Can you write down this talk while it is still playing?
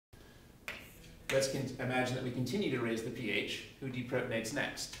let's imagine that we continue to raise the pH. Who deprotonates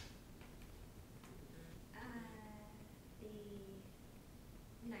next? The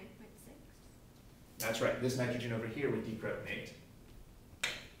 9.6. That's right. This nitrogen over here would deprotonate.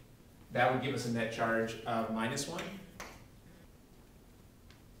 That would give us a net charge of -1.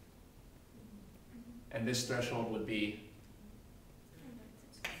 And this threshold would be,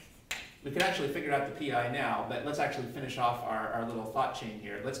 we could actually figure out the PI now, but let's actually finish off our little thought chain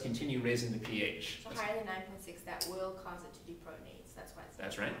here. Let's continue raising the pH. So higher than 9.6, that will cause it to deprotonate. So that's why it's.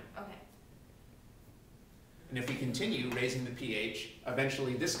 That's right. Okay. And if we continue raising the pH,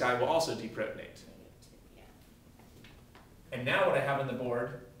 eventually this guy will also deprotonate. Yeah. And now what I have on the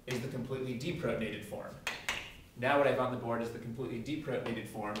board is the completely deprotonated form. Now what I have on the board is the completely deprotonated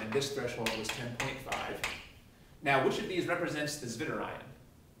form, and this threshold was 10.5. Now, which of these represents the zwitterion?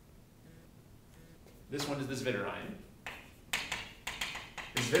 This one is the zwitterion.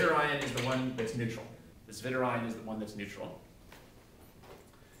 The zwitterion is the one that's neutral. The zwitterion is the one that's neutral.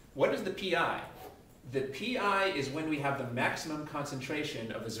 What is the PI? The PI is when we have the maximum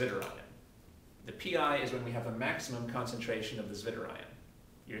concentration of the zwitterion. The PI is when we have a maximum concentration of the zwitterion.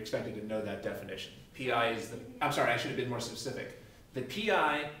 You're expected to know that definition. PI is the, I'm sorry, I should have been more specific. The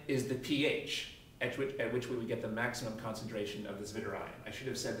PI is the pH at which we would get the maximum concentration of the zwitterion. I should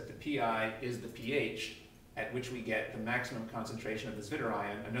have said that the PI is the pH at which we get the maximum concentration of the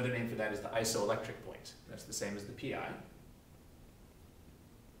zwitterion. Another name for that is the isoelectric point. That's the same as the PI.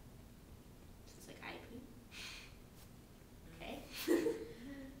 It's like IP. Okay.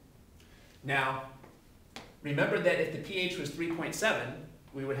 Now, remember that if the pH was 3.7,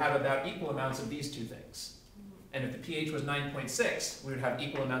 we would have about equal amounts of these two things. And if the pH was 9.6, we would have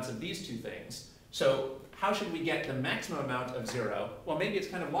equal amounts of these two things. So how should we get the maximum amount of 0? Well, maybe it's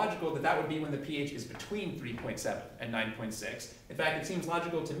kind of logical that that would be when the pH is between 3.7 and 9.6. In fact, it seems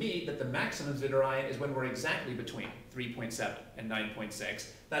logical to me that the maximum zwitterion is when we're exactly between 3.7 and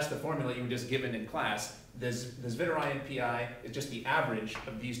 9.6. That's the formula you were just given in class. The zwitterion PI is just the average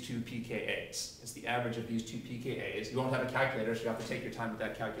of these two pKa's. It's the average of these two pKa's. You won't have a calculator, so you have to take your time with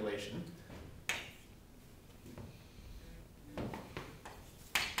that calculation.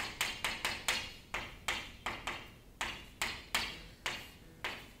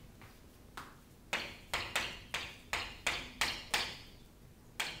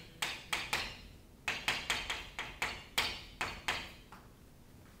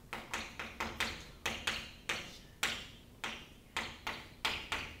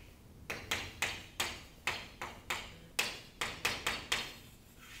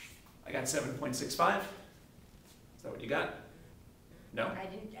 I got 7.65. Is that what you got? No? I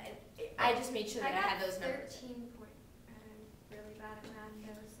didn't. I just made sure that I had those numbers. 13 point. I'm really bad at math,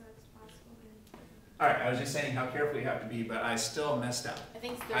 though, so it's possible. All right, I was just saying how careful you have to be, but I still messed up. I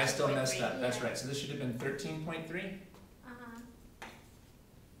think it's 13.3. I still messed up. That's Yeah. right. So this should have been 13.3.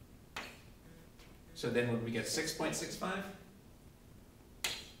 So then would we get 6.65?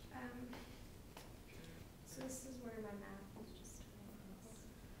 So this is where my math is just.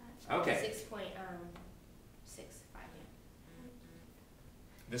 Okay. 6.65. Yeah.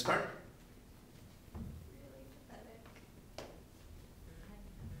 This part? Really pathetic.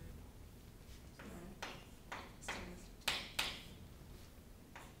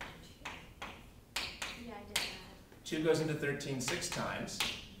 Yeah, I did that. 2 goes into 13 6 times.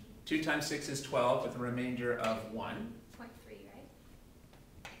 2 times 6 is 12 with a remainder of 1. 0.3, right?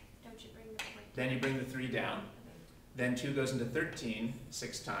 Don't you bring the point? Then you bring the 3 down. Then 2 goes into 13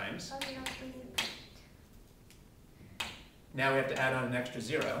 6 times. Oh, you're not bringing the point. Now we have to add on an extra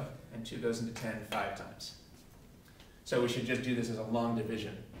 0, and 2 goes into 10 5 times. So we should just do this as a long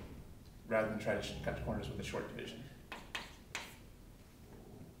division rather than try to cut the corners with a short division.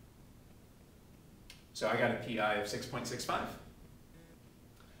 So I got a PI of 6.65.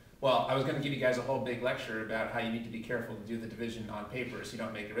 Well, I was going to give you guys a whole big lecture about how you need to be careful to do the division on paper so you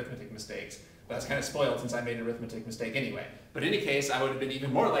don't make arithmetic mistakes. But that's kind of spoiled since I made an arithmetic mistake anyway. But in any case, I would have been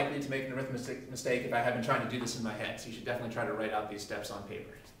even more likely to make an arithmetic mistake if I had been trying to do this in my head. So you should definitely try to write out these steps on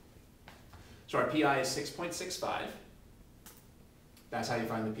paper. So our PI is 6.65. That's how you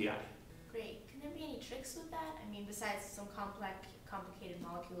find the PI. Great. Can there be any tricks with that? I mean, besides some complicated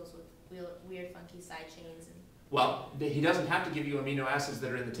molecules with weird, funky side chains and. Well, he doesn't have to give you amino acids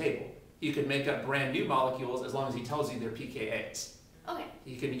that are in the table. He could make up brand new molecules as long as he tells you they're pKa's. Okay.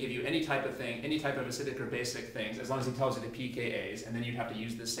 He can give you any type of thing, any type of acidic or basic things, as long as he tells you the pKa's, and then you'd have to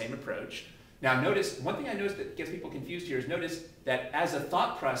use this same approach. Now notice, one thing I noticed that gets people confused here is notice that as a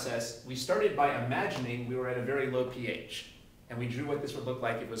thought process, we started by imagining we were at a very low pH. and we drew what this would look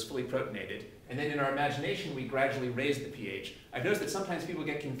like if it was fully protonated. And then in our imagination, we gradually raised the pH. I've noticed that sometimes people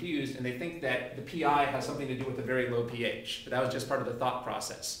get confused and they think that the PI has something to do with a very low pH, but that was just part of the thought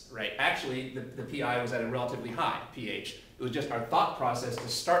process, right? Actually, the PI was at a relatively high pH. It was just our thought process to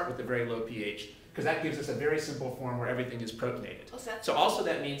start with a very low pH, because that gives us a very simple form where everything is protonated. So also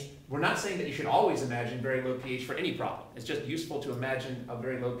that means we're not saying that you should always imagine very low pH for any problem. It's just useful to imagine a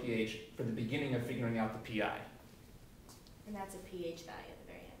very low pH for the beginning of figuring out the PI. And that's a pH value at the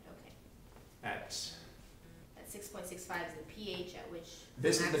very end, okay. At 6.65 is the pH at which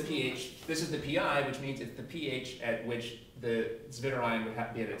this is the pH. This is the PI, which means it's the pH at which the zwitterion would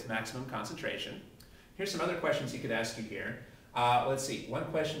be at its maximum concentration. Here's some other questions he could ask you here. Let's see. One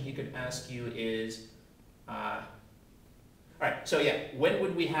question he could ask you is, all right. So yeah, when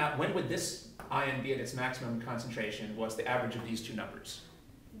would this ion be at its maximum concentration? What's the average of these two numbers?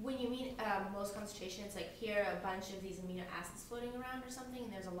 When you mean most concentration, it's like here a bunch of these amino acids floating around or something,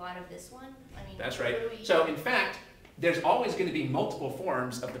 and there's a lot of this one? I mean, that's right. So in fact, there's always going to be multiple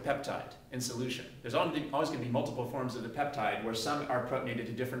forms of the peptide in solution. There's always going to be multiple forms of the peptide where some are protonated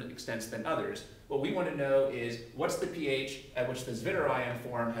to different extents than others. What we want to know is what's the pH at which the zwitterion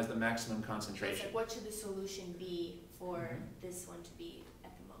form has the maximum concentration. So it's like what should the solution be for this one to be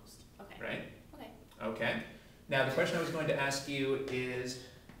at the most? Okay. Right? Okay. Okay. Now the question I was going to ask you is,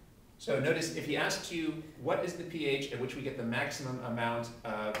 so notice if he asks you what is the pH at which we get the maximum amount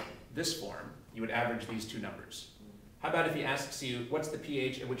of this form, you would average these two numbers. How about if he asks you what's the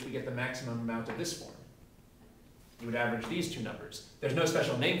pH at which we get the maximum amount of this form? You would average these two numbers. There's no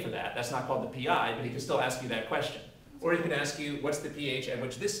special name for that. That's not called the PI, but he could still ask you that question. Or he could ask you what's the pH at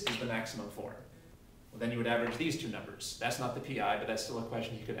which this is the maximum form? Well, then you would average these two numbers. That's not the PI, but that's still a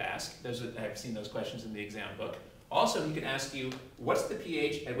question he could ask. I've seen those questions in the exam book. Also, he could ask you, what's the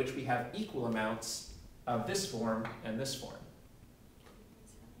pH at which we have equal amounts of this form and this form?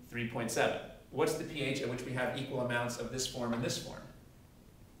 3.7. What's the pH at which we have equal amounts of this form and this form?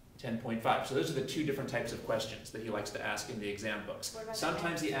 10.5. So those are the two different types of questions that he likes to ask in the exam books.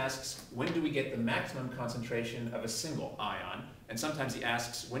 Sometimes he asks, when do we get the maximum concentration of a single ion? And sometimes he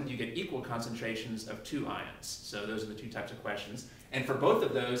asks, when do you get equal concentrations of two ions? So those are the two types of questions. And for both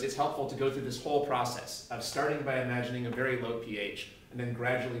of those, it's helpful to go through this whole process of starting by imagining a very low pH and then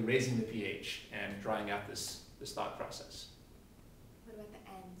gradually raising the pH and drawing out this thought process. What about the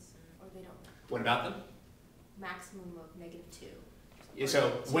ends? Or they don't know? What about them? Maximum of -2. Yeah,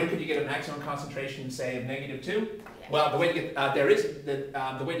 so when could you get a maximum concentration, say, of -2? Yeah. Well, the way to get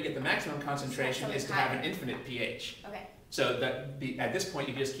the way to get the maximum concentration is to have an infinite pH. Okay. So that at this point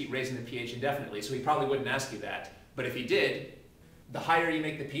you just keep raising the pH indefinitely. So he probably wouldn't ask you that. But if he did, the higher you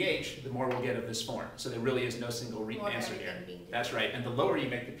make the pH, the more we'll get of this form. So there really is no single answer here. That's right. And the lower you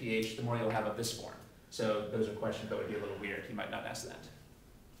make the pH, the more you'll have of this form. So those are questions that would be a little weird. He might not ask that.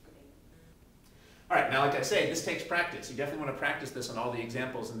 All right, now like I say, this takes practice. You definitely want to practice this on all the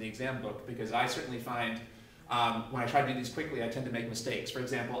examples in the exam book, because I certainly find when I try to do these quickly, I tend to make mistakes. For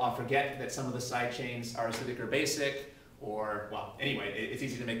example, I'll forget that some of the side chains are acidic or basic, or, well, anyway, it's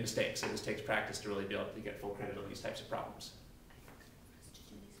easy to make mistakes. So this takes practice to really be able to get full credit on these types of problems.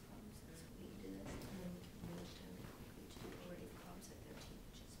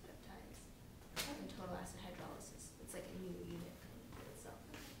 Total acid hydrolysis. It's like a new unit for itself.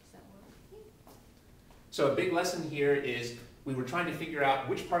 Does that work? So a big lesson here is we were trying to figure out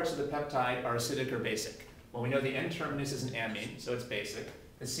which parts of the peptide are acidic or basic. Well, we know the N-terminus is an amine, so it's basic.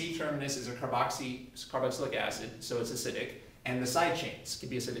 The C-terminus is a carboxylic acid, so it's acidic. And the side chains can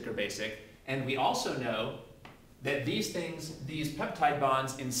be acidic or basic. And we also know that these peptide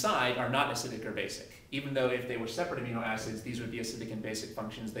bonds inside are not acidic or basic. Even though if they were separate amino acids, these would be acidic and basic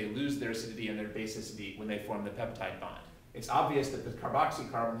functions. They lose their acidity and their basicity when they form the peptide bond. It's obvious that the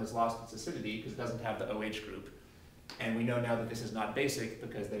carboxy carbon has lost its acidity because it doesn't have the OH group. And we know now that this is not basic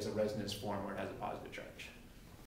because there's a resonance form where it has a positive charge.